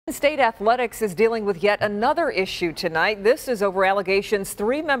State Athletics is dealing with yet another issue tonight. This is over allegations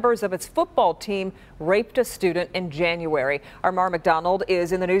 3 members of its football team raped a student in January. Our Mara McDonald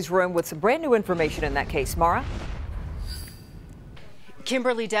is in the newsroom with some brand new information in that case. Mara?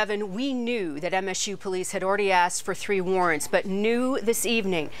 Kimberly Devin, we knew that MSU police had already asked for 3 warrants, but new this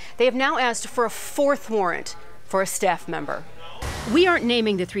evening, they have now asked for a 4th warrant for a staff member. We aren't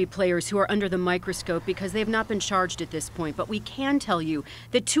naming the 3 players who are under the microscope because they have not been charged at this point, but we can tell you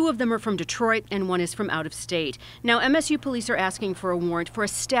that 2 of them are from Detroit and 1 is from out of state. Now, MSU police are asking for a warrant for a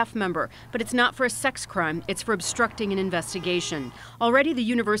staff member, but it's not for a sex crime, it's for obstructing an investigation. Already, the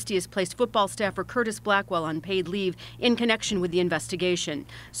university has placed football staffer Curtis Blackwell on paid leave in connection with the investigation.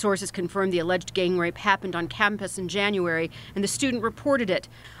 Sources confirm the alleged gang rape happened on campus in January, and the student reported it.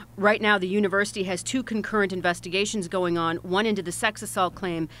 Right now, the university has 2 concurrent investigations going on, one into the sex assault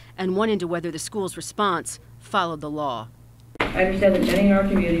claim and one into whether the school's response followed the law. I understand that many in our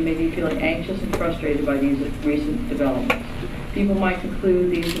community may be feeling anxious and frustrated by these recent developments. People might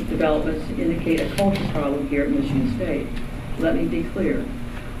conclude these developments indicate a culture problem here at Michigan State. Let me be clear.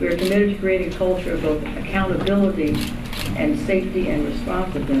 We are committed to creating a culture of both accountability and safety and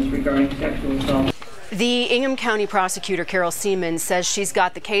responsiveness regarding sexual assault. The Ingham County prosecutor, Carol Seaman, says she's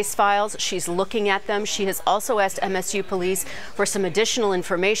got the case files. She's looking at them. She has also asked MSU police for some additional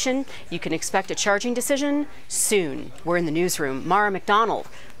information. You can expect a charging decision soon. We're in the newsroom. Mara McDonald,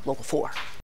 Local 4.